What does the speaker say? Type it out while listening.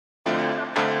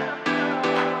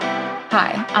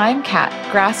Hi, I'm Kat,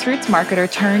 grassroots marketer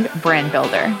turned brand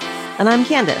builder. And I'm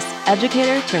Candace,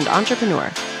 educator turned entrepreneur.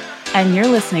 And you're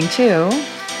listening to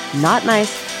Not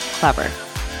Nice, Clever,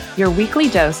 your weekly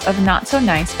dose of not so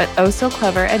nice but oh so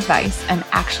clever advice and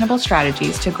actionable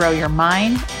strategies to grow your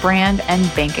mind, brand,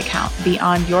 and bank account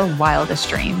beyond your wildest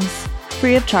dreams.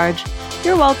 Free of charge.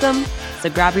 You're welcome. So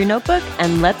grab your notebook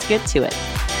and let's get to it.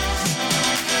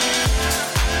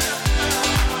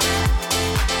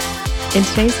 In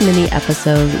today's mini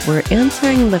episode, we're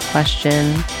answering the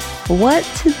question, what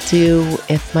to do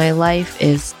if my life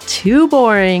is too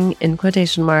boring, in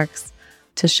quotation marks,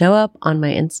 to show up on my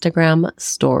Instagram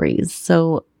stories.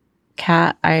 So,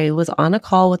 Kat, I was on a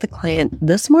call with a client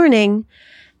this morning,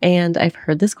 and I've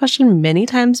heard this question many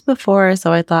times before,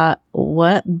 so I thought,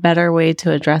 what better way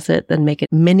to address it than make a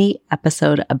mini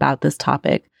episode about this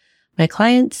topic? My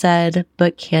client said,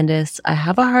 but Candace, I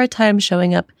have a hard time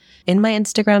showing up in my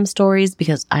Instagram stories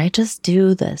because I just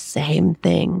do the same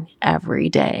thing every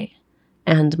day.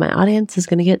 And my audience is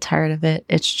going to get tired of it.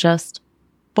 It's just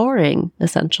boring,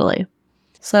 essentially.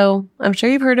 So I'm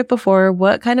sure you've heard it before.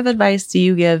 What kind of advice do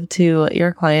you give to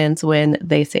your clients when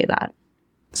they say that?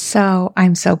 So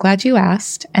I'm so glad you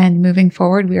asked. And moving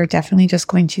forward, we are definitely just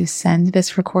going to send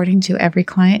this recording to every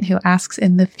client who asks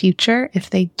in the future. If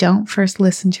they don't first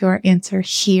listen to our answer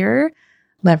here,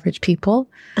 leverage people.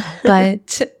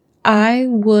 But I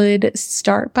would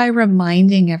start by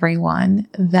reminding everyone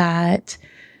that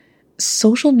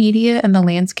social media and the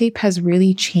landscape has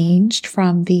really changed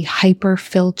from the hyper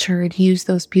filtered, use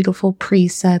those beautiful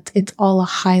presets. It's all a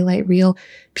highlight reel.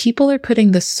 People are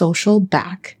putting the social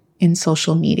back in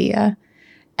social media.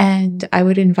 And I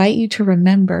would invite you to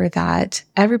remember that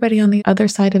everybody on the other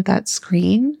side of that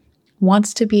screen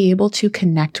wants to be able to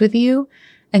connect with you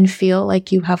and feel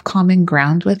like you have common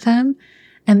ground with them.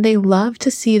 And they love to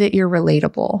see that you're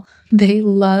relatable. They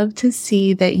love to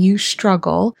see that you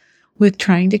struggle with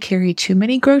trying to carry too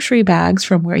many grocery bags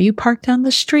from where you park down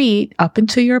the street up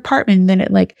into your apartment. And then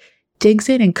it digs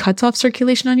in and cuts off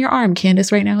circulation on your arm.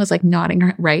 Candace right now is nodding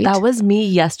her right. That was me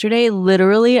yesterday.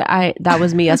 Literally, that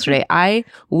was me yesterday. I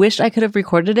wish I could have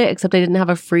recorded it, except I didn't have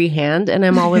a free hand. And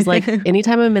I'm always like,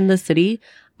 anytime I'm in the city,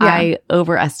 I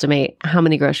overestimate how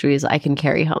many groceries I can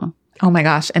carry home. Oh my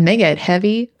gosh. And they get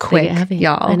heavy quick,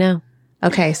 y'all. I know.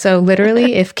 Okay. So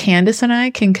literally, if Candace and I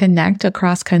can connect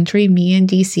across country, me in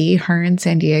DC, her in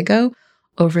San Diego,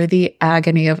 over the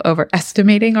agony of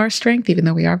overestimating our strength, even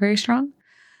though we are very strong,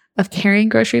 of carrying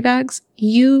grocery bags,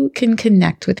 you can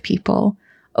connect with people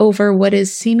over what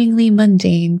is seemingly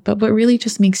mundane, but what really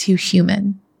just makes you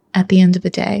human at the end of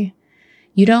the day.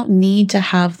 You don't need to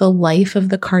have the life of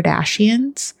the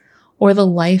Kardashians or the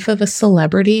life of a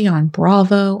celebrity on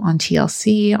Bravo, on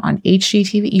TLC, on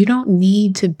HGTV. You don't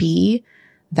need to be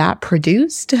that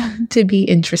produced to be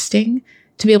interesting,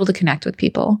 to be able to connect with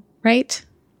people, right?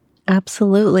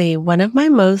 Absolutely. One of my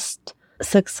most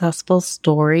successful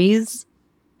stories,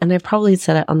 and I've probably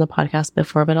said it on the podcast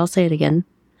before, but I'll say it again,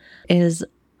 is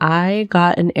I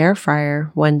got an air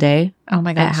fryer one day. Oh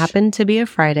my gosh. It happened to be a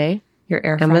Friday. Your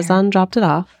air fryer. Amazon dropped it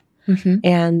off. Mm-hmm.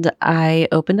 And I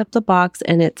opened up the box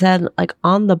and it said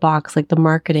on the box, the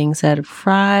marketing said,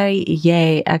 "Fry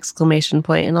yay!" exclamation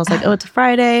point. And I was like, oh, it's a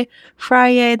Friday. Fry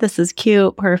yay. This is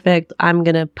cute. Perfect. I'm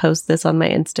going to post this on my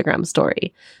Instagram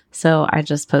story. So I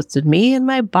just posted me and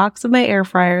my box of my air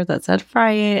fryer that said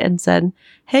Fry yay and said,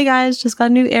 hey guys, just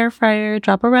got a new air fryer.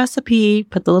 Drop a recipe.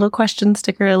 Put the little question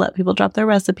sticker to let people drop their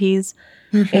recipes.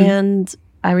 Mm-hmm. And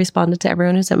I responded to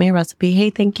everyone who sent me a recipe.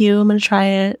 Hey, thank you. I'm going to try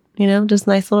it. Just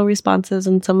nice little responses.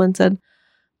 And someone said,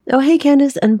 oh, hey,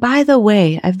 Candace. And by the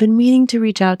way, I've been meaning to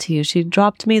reach out to you. She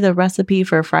dropped me the recipe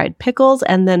for fried pickles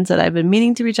and then said, I've been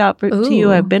meaning to reach out to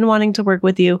you. I've been wanting to work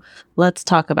with you. Let's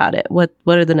talk about it. What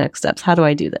are the next steps? How do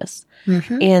I do this?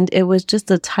 Mm-hmm. And it was just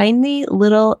a tiny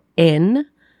little in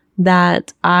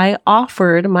that I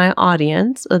offered my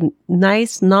audience a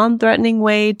nice, non-threatening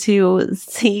way to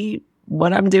see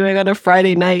what I'm doing on a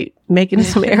Friday night, making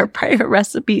some air fryer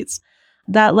recipes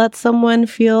that lets someone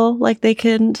feel like they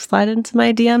can slide into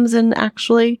my DMs and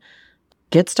actually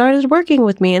get started working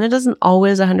with me. And it doesn't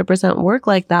always 100% work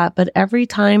like that, but every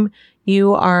time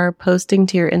you are posting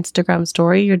to your Instagram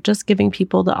story, you're just giving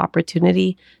people the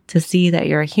opportunity to see that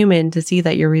you're a human, to see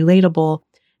that you're relatable,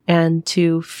 and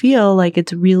to feel like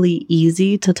it's really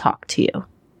easy to talk to you.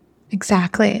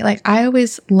 Exactly. I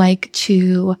always like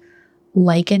to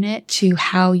liken it to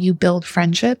how you build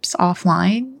friendships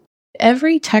offline.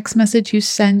 Every text message you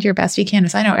send your bestie,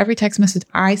 Candace, I know every text message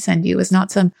I send you is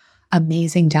not some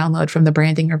amazing download from the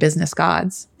branding or business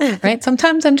gods, right?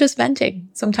 Sometimes I'm just venting.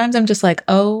 Sometimes I'm just like,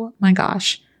 oh my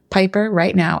gosh, Piper,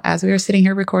 right now, as we are sitting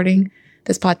here recording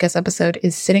this podcast episode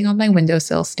is sitting on my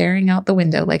windowsill, staring out the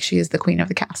window like she is the queen of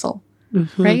the castle,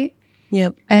 right?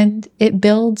 Yep. And it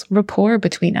builds rapport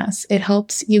between us. It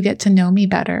helps you get to know me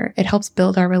better. It helps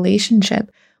build our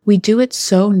relationship. We do it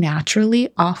so naturally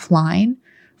offline.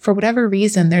 For whatever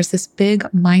reason, there's this big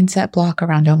mindset block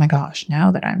around, oh my gosh,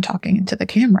 now that I'm talking into the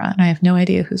camera and I have no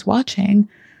idea who's watching,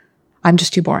 I'm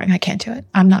just too boring. I can't do it.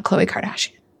 I'm not Khloe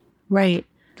Kardashian. Right.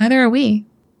 Neither are we.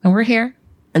 And we're here.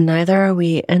 And neither are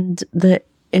we. And the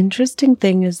interesting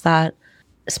thing is that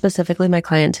specifically my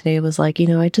client today was like,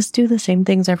 I just do the same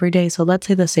things every day. So let's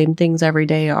say the same things every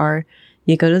day are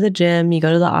you go to the gym, you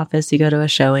go to the office, you go to a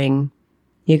showing,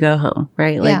 you go home,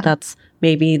 right? Like that's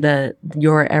maybe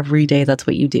your everyday, that's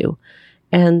what you do.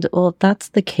 And well, if that's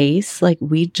the case, like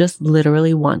we just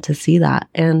literally want to see that.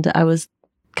 And I was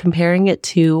comparing it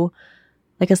to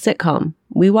like a sitcom.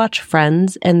 We watch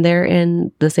Friends and they're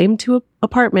in the same 2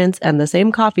 apartments and the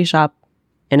same coffee shop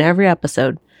in every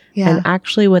episode. Yeah. And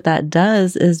actually what that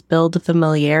does is build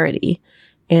familiarity,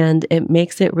 and it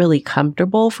makes it really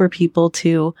comfortable for people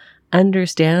to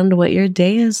understand what your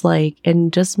day is like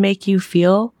and just make you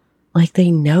feel like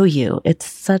they know you. It's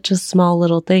such a small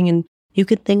little thing. And you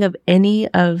could think of any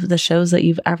of the shows that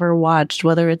you've ever watched,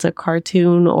 whether it's a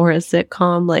cartoon or a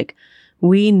sitcom, like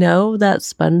we know that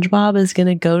SpongeBob is going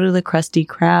to go to the Krusty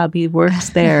Krab. He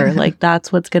works there. Like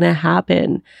that's what's going to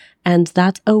happen. And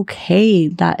that's okay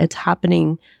that it's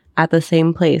happening at the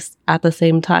same place at the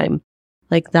same time.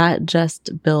 Like that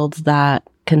just builds that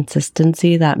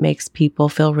consistency that makes people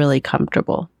feel really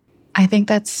comfortable. I think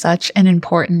that's such an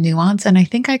important nuance. And I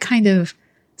think I kind of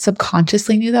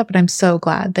subconsciously knew that, but I'm so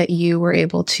glad that you were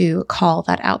able to call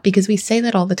that out, because we say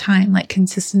that all the time, like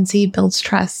consistency builds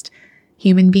trust.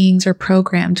 Human beings are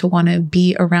programmed to want to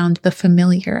be around the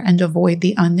familiar and avoid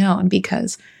the unknown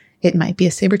because it might be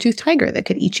a saber-toothed tiger that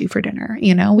could eat you for dinner.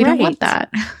 We don't want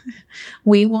that.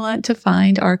 We want to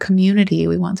find our community.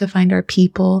 We want to find our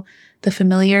people. The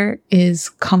familiar is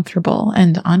comfortable.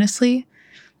 And honestly,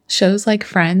 shows like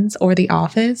Friends or The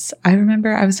Office, I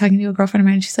remember I was talking to a girlfriend of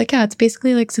mine and she's like, yeah, it's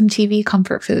basically like some TV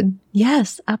comfort food.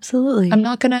 Yes, absolutely. I'm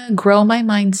not going to grow my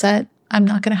mindset. I'm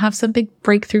not going to have some big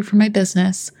breakthrough for my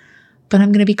business, but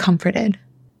I'm going to be comforted.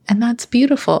 And that's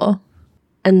beautiful.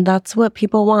 And that's what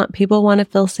people want. People want to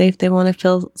feel safe. They want to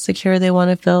feel secure. They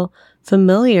want to feel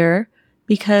familiar,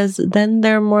 because then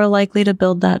they're more likely to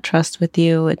build that trust with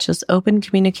you. It's just open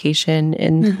communication.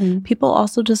 And people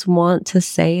also just want to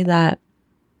say that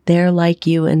they're like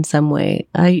you in some way.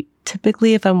 I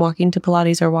typically, if I'm walking to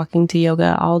Pilates or walking to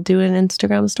yoga, I'll do an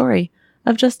Instagram story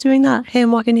of just doing that. Hey,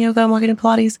 I'm walking to yoga, I'm walking to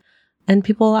Pilates. And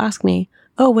people will ask me,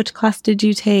 oh, which class did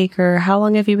you take? Or how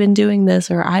long have you been doing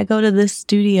this? Or I go to this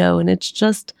studio. And it's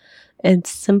just a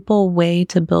simple way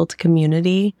to build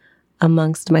community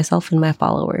amongst myself and my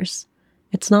followers.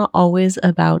 It's not always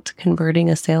about converting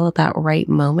a sale at that right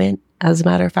moment. As a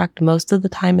matter of fact, most of the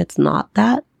time it's not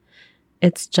that.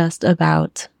 It's just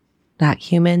about that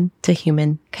human to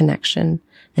human connection.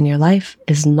 And your life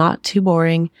is not too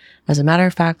boring. As a matter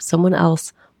of fact, someone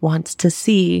else wants to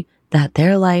see that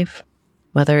their life,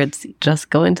 whether it's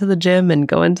just going to the gym and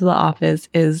going to the office,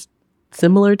 is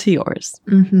similar to yours.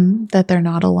 That they're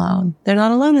not alone. They're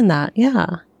not alone in that.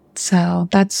 Yeah. So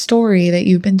that story that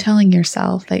you've been telling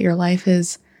yourself that your life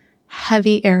is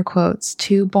heavy air quotes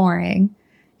too boring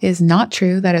is not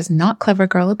true. That is not Clever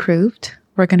Girl approved.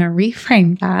 We're going to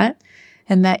reframe that,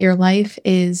 and that your life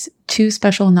is too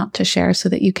special not to share so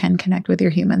that you can connect with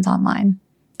your humans online.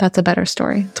 That's a better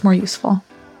story. It's more useful.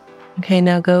 Okay,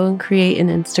 now go and create an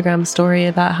Instagram story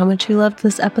about how much you loved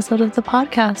this episode of the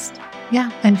podcast.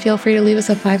 Yeah, and feel free to leave us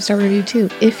a 5-star review too,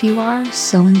 if you are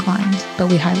so inclined, but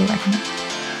we highly recommend.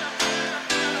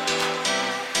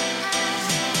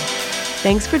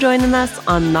 Thanks for joining us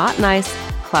on Not Nice,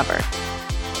 Clever.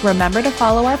 Remember to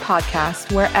follow our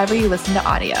podcast wherever you listen to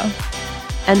audio.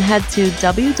 And head to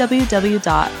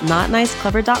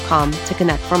www.notniceclever.com to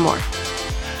connect for more.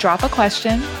 Drop a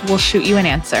question, we'll shoot you an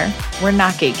answer. We're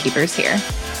not gatekeepers here.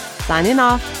 Signing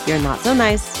off, you're not so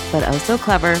nice, but oh so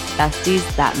clever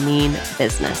besties that mean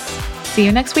business. See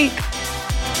you next week.